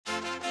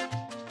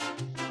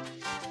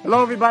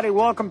Hello everybody,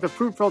 welcome to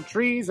Fruitful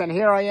Trees, and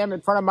here I am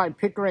in front of my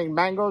Pickering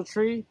mango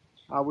tree,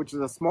 which is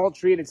a small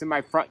tree that's in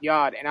my front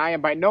yard. And I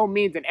am by no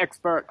means an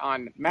expert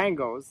on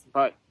mangoes,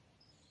 but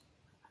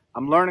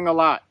I'm learning a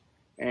lot.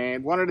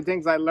 And one of the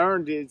things I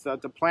learned is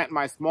to plant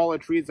my smaller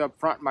trees up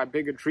front, my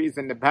bigger trees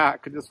in the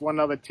back. Just one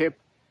other tip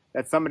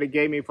that somebody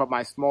gave me for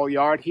my small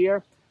yard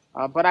here.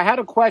 But I had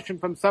a question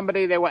from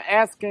somebody. They were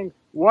asking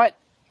what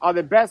are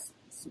the best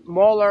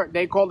smaller,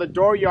 they call it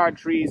dooryard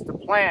trees, to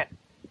plant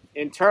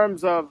in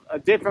terms of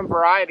different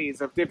varieties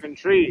of different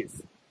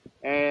trees.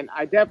 And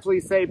I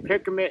definitely say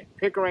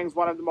Pickering's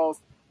one of the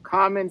most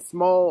common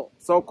small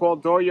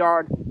so-called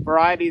dooryard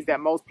varieties that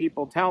most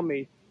people tell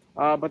me.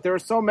 But there are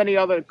so many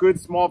other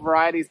good small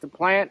varieties to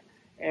plant.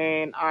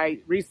 And I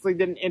recently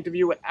did an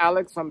interview with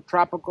Alex from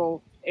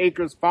Tropical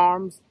Acres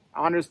Farms.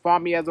 On his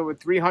farm, he has over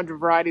 300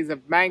 varieties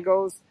of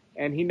mangoes,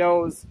 and he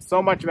knows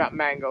so much about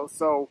mangoes.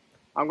 So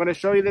I'm going to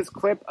show you this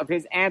clip of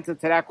his answer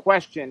to that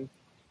question.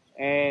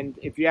 And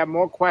if you have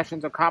more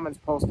questions or comments,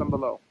 post them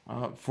below.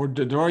 For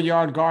the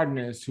dooryard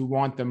gardeners who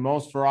want the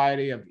most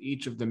variety of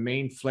each of the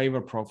main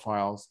flavor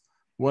profiles,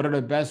 what are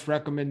the best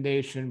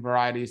recommendation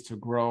varieties to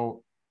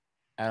grow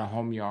at a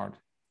home yard?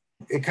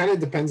 It kind of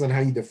depends on how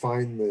you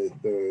define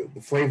the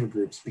flavor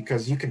groups,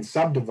 because you can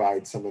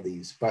subdivide some of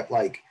these. But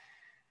like,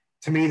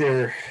 to me,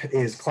 there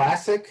is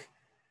classic,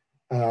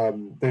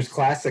 there's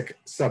classic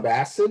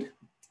subacid,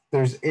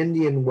 there's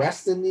Indian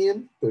West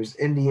Indian, there's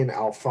Indian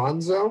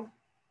Alfonso,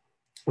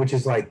 which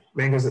is like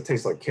mangoes that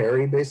taste like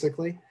cherry,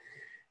 basically.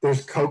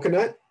 There's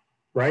coconut,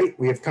 right?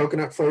 We have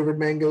coconut flavored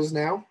mangoes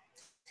now.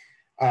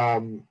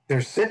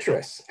 There's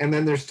citrus, and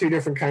then there's two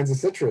different kinds of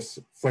citrus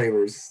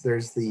flavors.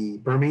 There's the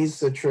Burmese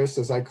citrus,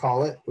 as I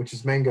call it, which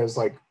is mangoes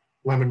like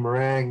lemon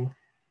meringue,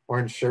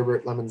 orange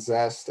sherbet, lemon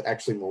zest.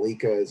 Actually,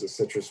 Malika is a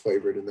citrus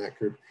flavored in that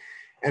group.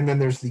 And then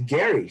there's the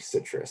Gary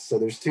citrus. So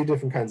there's two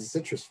different kinds of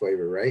citrus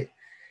flavor, right?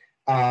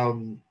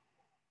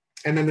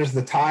 And then there's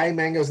the Thai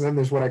mangoes, and then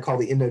there's what I call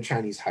the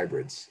Indo-Chinese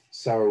hybrids.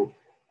 So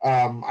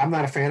I'm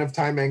not a fan of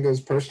Thai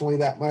mangoes personally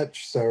that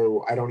much,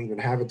 so I don't even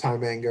have a Thai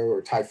mango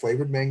or Thai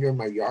flavored mango in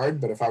my yard.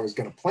 But if I was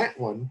going to plant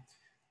one,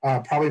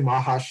 probably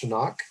Maha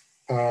Shinnok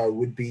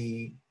would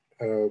be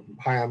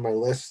high on my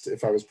list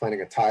if I was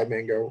planting a Thai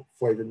mango,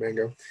 flavored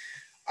mango.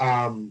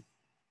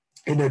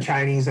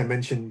 Indo-Chinese, I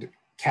mentioned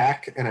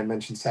Kak and I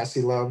mentioned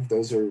Sassy Love.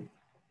 Those are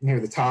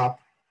near the top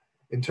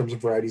in terms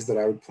of varieties that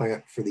I would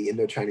plant for the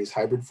Indo-Chinese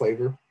hybrid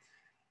flavor.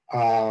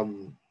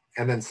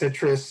 And then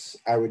citrus,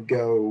 I would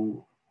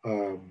go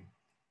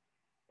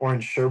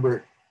orange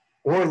sherbet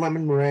or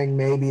lemon meringue,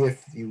 maybe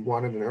if you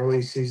wanted an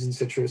early season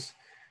citrus.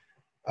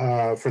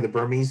 For the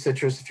Burmese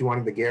citrus, if you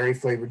wanted the Gary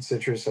flavored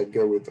citrus, I'd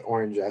go with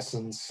orange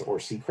essence or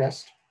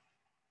Seacrest.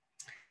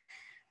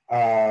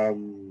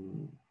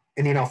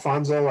 Indian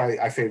Alfonso,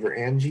 I favor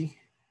Angie.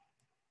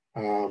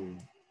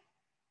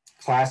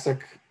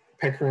 Classic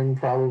Pickering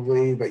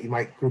probably, but you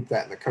might group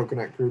that in the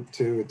coconut group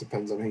too. It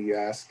depends on who you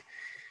ask.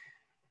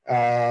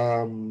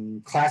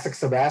 Classic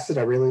subacid,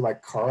 I really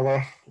like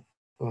Carla.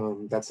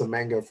 That's a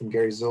mango from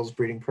Gary Zill's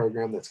breeding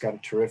program that's got a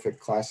terrific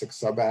classic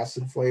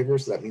subacid flavor.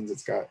 So that means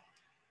it's got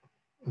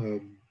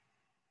a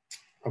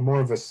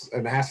more of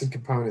an acid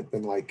component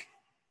than like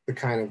the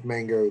kind of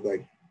mango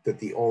like that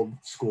the old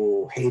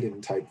school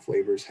Hayden type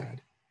flavors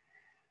had.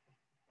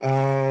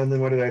 And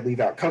then what did I leave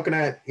out?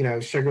 Coconut,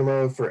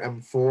 Sugarloaf for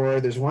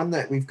M4. There's one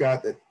that we've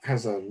got that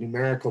has a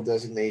numerical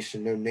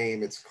designation, no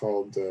name. It's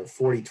called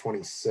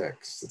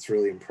 4026. It's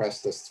really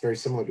impressed us. It's very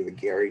similar to the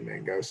Gary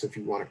mango. So if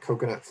you want a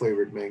coconut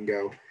flavored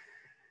mango,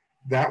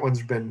 that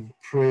one's been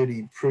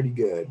pretty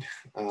good,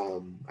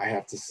 I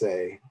have to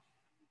say.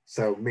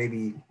 So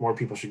maybe more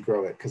people should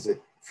grow it because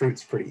it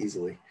fruits pretty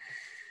easily.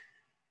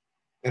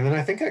 And then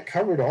I think I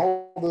covered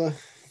all the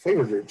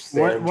flavor groups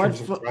there.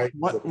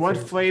 What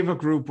flavor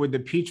group would the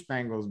peach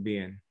mangoes be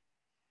in?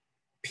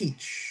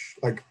 Peach,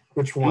 like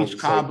which one? Peach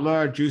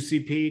cobbler,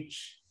 juicy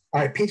peach. All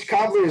right, peach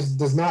cobbler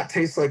does not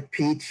taste like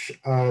peach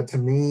to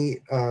me.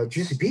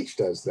 Juicy peach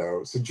does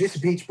though. So juicy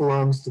peach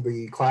belongs to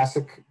the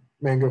classic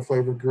mango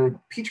flavor group.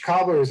 Peach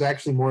cobbler is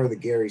actually more of the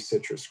Gary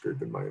citrus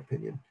group in my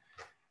opinion.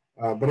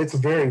 But it's a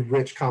very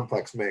rich,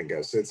 complex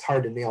mango, so it's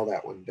hard to nail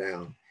that one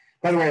down.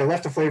 By the way, I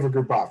left a flavor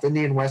group off.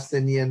 Indian West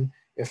Indian.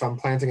 If I'm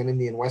planting an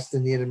Indian West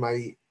Indian in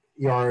my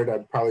yard,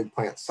 I'd probably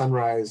plant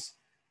Sunrise.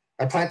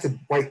 I planted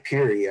White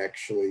Peary,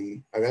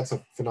 actually. That's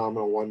a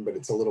phenomenal one, but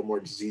it's a little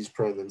more disease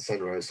prone than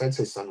Sunrise. So I'd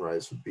say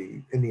Sunrise would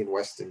be Indian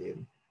West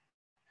Indian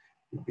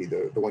would be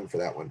the one for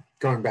that one.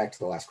 Going back to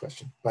the last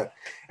question. But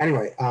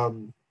anyway,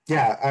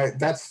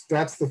 that's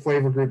the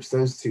flavor groups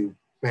those two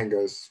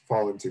mangoes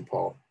fall into,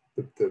 Paul.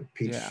 The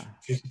peach. Yeah.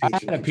 Juicy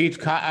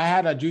peach I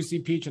had a juicy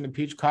peach and a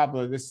peach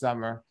cobbler this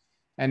summer,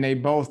 and they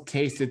both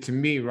tasted to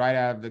me right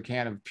out of the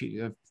can of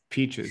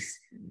peaches.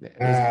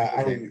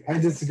 I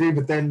disagree,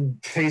 but then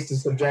taste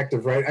is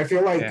subjective, right? I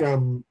feel like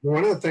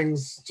one of the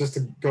things, just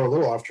to go a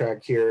little off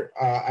track here,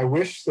 I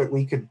wish that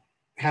we could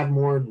have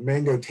more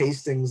mango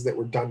tastings that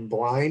were done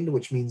blind,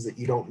 which means that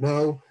you don't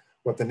know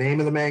what the name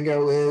of the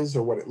mango is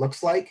or what it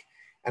looks like.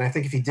 And I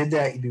think if you did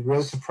that, you'd be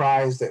really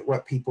surprised at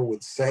what people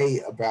would say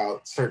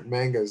about certain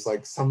mangoes.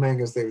 Like some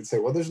mangoes, they would say,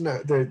 well, there's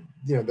no, that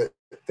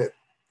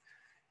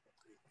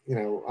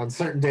on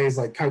certain days,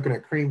 like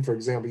coconut cream, for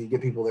example, you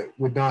get people that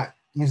would not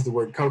use the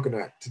word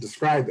coconut to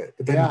describe it,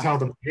 but then you tell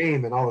them the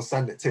name and all of a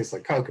sudden it tastes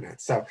like coconut.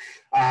 So,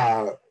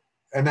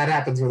 and that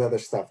happens with other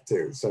stuff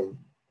too. So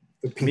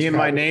me and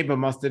my neighbor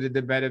must have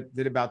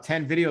did about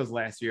 10 videos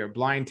last year,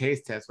 blind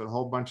taste test with a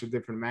whole bunch of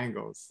different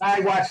mangoes. I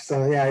watched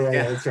some. Yeah,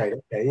 that's right.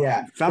 Okay,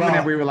 yeah. Some of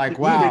them we were like,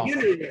 wow.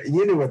 You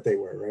knew what they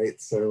were, right?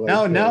 So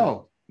like,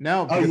 no.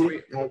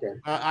 Okay.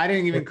 I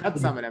didn't even cut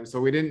some of them, so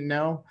we didn't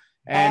know.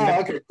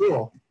 And okay,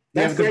 cool.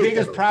 The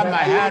biggest problem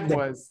I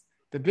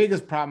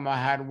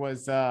had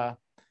was,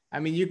 I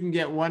mean, you can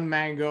get one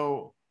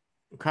mango,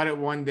 cut it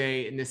one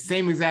day, and the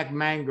same exact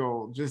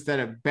mango, just at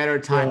a better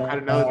time, cut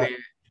another day.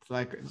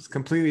 It's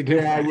completely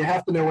different. Yeah, you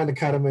have to know when to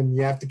cut them and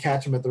you have to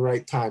catch them at the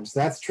right time. So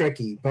that's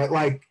tricky. But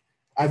like,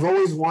 I've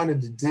always wanted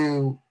to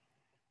do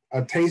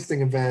a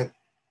tasting event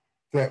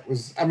that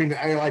was, I mean,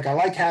 I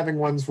like having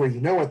ones where you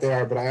know what they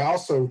are, but I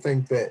also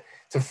think that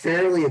to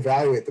fairly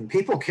evaluate them,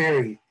 people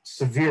carry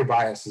severe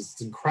biases.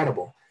 It's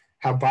incredible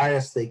how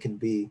biased they can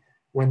be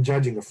when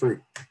judging a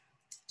fruit.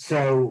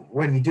 So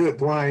when you do it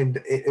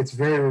blind, it's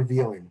very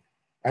revealing.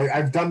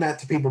 I've done that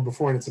to people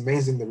before, and it's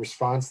amazing the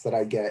response that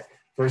I get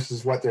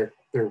versus what their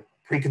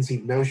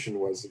preconceived notion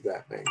was of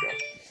that mango.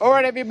 All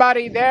right,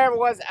 everybody, there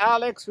was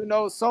Alex, who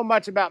knows so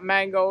much about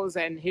mangoes,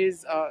 and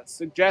his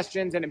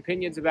suggestions and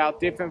opinions about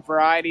different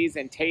varieties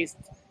and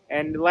tastes.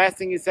 And the last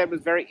thing he said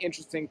was very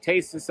interesting.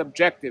 Taste is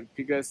subjective,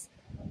 because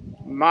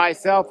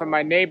myself and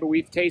my neighbor,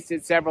 we've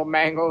tasted several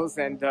mangoes,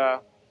 and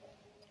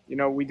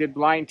we did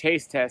blind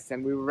taste tests,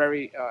 and we were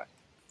very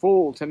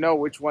fooled to know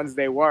which ones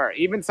they were.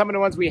 Even some of the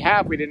ones we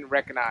didn't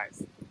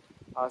recognize.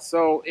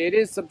 So it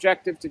is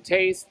subjective to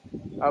taste,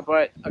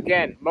 but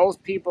again,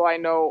 most people I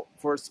know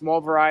for small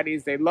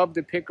varieties, they love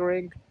the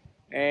Pickering,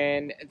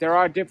 and there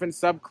are different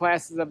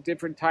subclasses of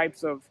different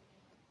types of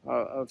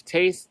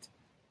taste.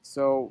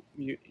 So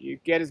you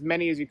get as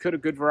many as you could, a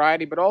good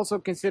variety, but also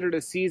consider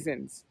the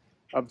seasons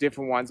of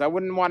different ones.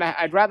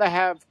 I'd rather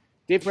have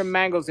different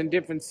mangoes in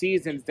different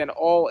seasons than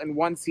all in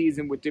one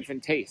season with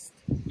different tastes.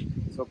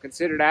 So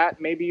consider that.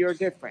 Maybe you're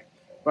different.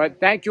 But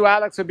thank you,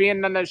 Alex, for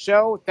being on the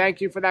show.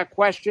 Thank you for that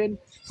question.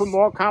 Put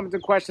more comments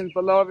and questions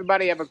below,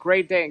 everybody. Have a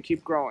great day and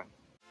keep growing.